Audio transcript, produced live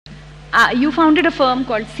You founded a firm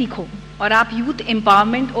called सीखो, और आप यूथ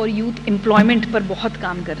एम्पावरमेंट और यूथ एम्प्लॉयमेंट पर बहुत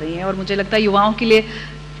काम कर रही हैं, और मुझे लगता है युवाओं के लिए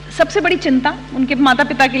सबसे बड़ी चिंता उनके माता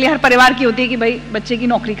पिता के लिए, हर परिवार की होती है कि भाई बच्चे की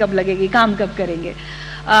नौकरी कब लगेगी, काम कब करेंगे।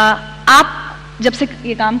 आप जब से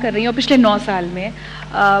ये काम कर रही हैं और पिछले 9 साल में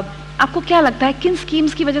आपको क्या लगता है किन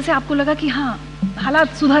स्कीम्स की वजह से आपको लगा कि हाँ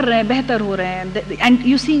हालात सुधर रहे हैं, बेहतर हो रहे हैं, and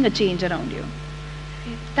you seeing a change around you?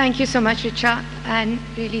 Thank you so much Richa, and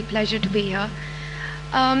really pleasure to be here.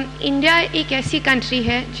 India एक ऐसी कंट्री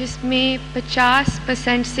है जिसमें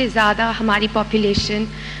 50% से ज़्यादा हमारी पॉपुलेशन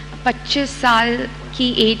 25 साल की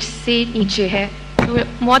एज से नीचे है। तो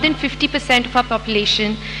more than 50% of our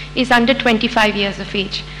population is under 25 years of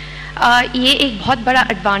as. ये एक बहुत बड़ा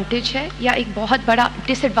एडवांटेज है या एक बहुत बड़ा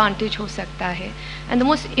डिसएडवांटेज हो सकता है। And the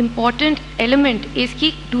most important element is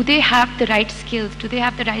कि do they have the right skills, do they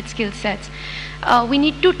have the right skill sets. We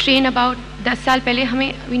need to train about 10 साल पहले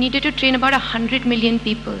हमें we needed to train about 100 million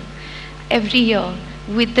people every year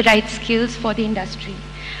with the right skills for the industry.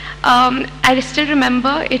 I still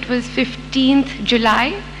remember it was 15th July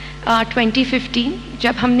 2015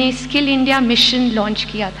 जब हमने skill India mission launch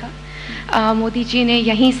किया था। मोदी जी ने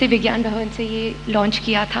यहीं से विज्ञान भवन से ये लॉन्च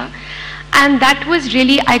किया था, and that was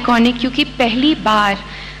really iconic क्योंकि पहली बार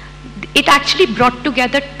it actually brought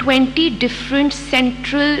together 20 different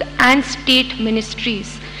central and state ministries.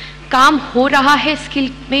 काम हो रहा है स्किल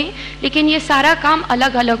में, लेकिन ये सारा काम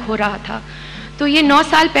अलग अलग हो रहा था। तो ये 9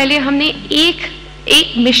 साल पहले हमने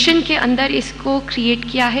एक मिशन के अंदर इसको क्रिएट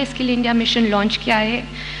किया है, स्किल इंडिया मिशन लॉन्च किया है,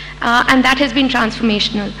 and that has been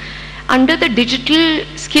transformational. Under the digital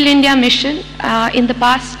skill India mission in the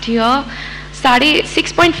past year,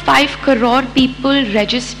 6.5 crore people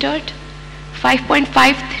registered,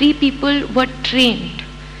 5.53 people were trained,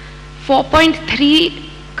 4.3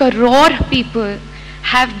 crore people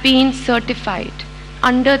have been certified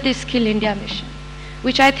under the Skill India mission,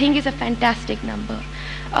 which I think is a fantastic number.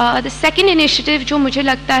 The second initiative जो मुझे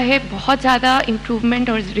लगता है बहुत ज़्यादा improvement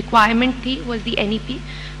और requirement थी was the NEP.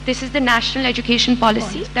 This is the National Education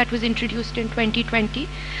Policy that was introduced in 2020.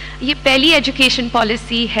 ये पहली education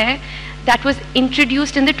policy है that was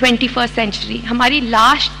introduced in the 21st century. हमारी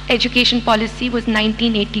last education policy was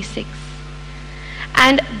 1986.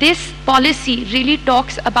 And this policy really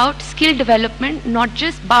talks about skill development, not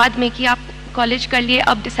just बाद में कि आप college कर लिए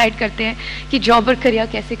अब डिसाइड करते हैं कि जॉब और करियर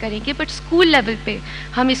कैसे करेंगे, बट स्कूल लेवल पे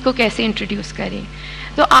हम इसको कैसे इंट्रोड्यूस करें।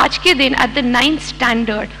 तो आज के दिन at the 9th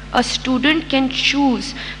standard a student can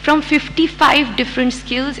choose from 55 different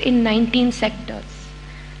skills in 19 sectors,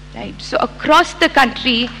 right? So across the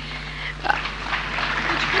country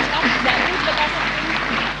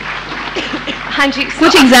हाँ जी,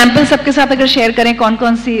 कुछ एग्जाम्पल सबके साथ अगर शेयर करें कौन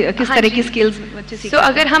कौन सी किस तरह की स्किल्स बच्चे सीखते हैं?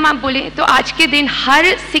 अगर हम आप बोलें तो आज के दिन हर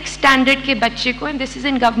 6th स्टैंडर्ड के बच्चे को, and this is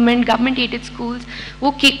in government aided schools,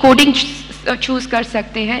 वो कोडिंग चूज कर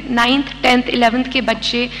सकते हैं। 9th 10th 11th के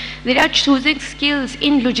बच्चे they are choosing skills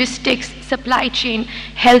in logistics, supply chain,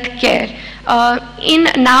 health care, in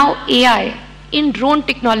now AI, in drone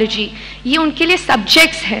technology. ये उनके लिए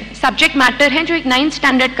सब्जेक्ट्स हैं, सब्जेक्ट मैटर हैं जो एक 9th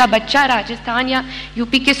स्टैंडर्ड का बच्चा राजस्थान या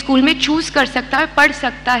यूपी के स्कूल में चूज कर सकता है, पढ़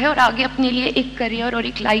सकता है और आगे अपने लिए एक करियर और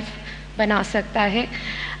एक लाइफ बना सकता है।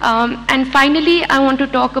 And finally I want to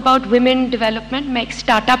talk about women development. मैं एक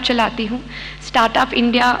स्टार्टअप चलाती हूँ, startup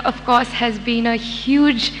India of course has been a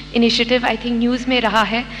huge initiative, I think news में रहा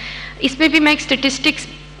है। इसमें भी मैं एक स्टेटिस्टिक्स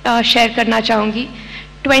शेयर करना चाहूँगी।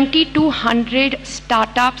 2200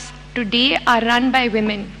 startups today are run by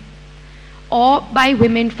women or by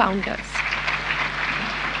women founders.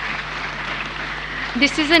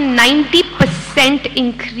 This is a 90%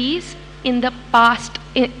 increase in the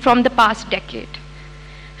from the past decade.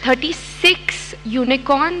 36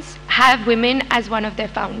 unicorns have women as one of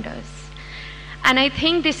their founders. And I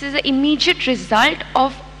think this is an immediate result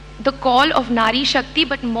of the call of Nari Shakti,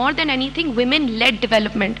 but more than anything women-led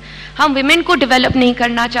development. हम women को develop नहीं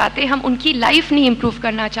करना चाहते, हम उनकी life नहीं improve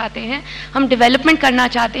करना चाहते हैं, हम development करना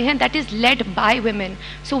चाहते हैं that is led by women.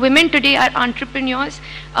 So women today are entrepreneurs,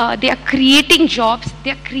 they are creating jobs,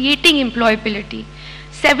 they are creating employability.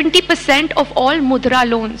 70% of all Mudra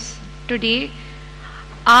loans today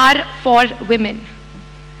are for women.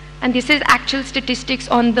 And this is actual statistics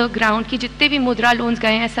on the ground कि जितने भी मुद्रा loans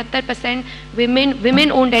गए हैं 70%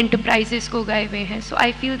 women owned enterprises को गए हुए हैं. So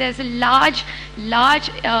I feel there's a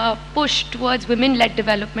large push towards women led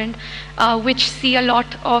development, which see a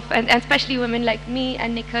lot of, and especially women like me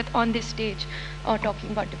and Nikhat on this stage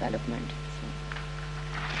talking about development.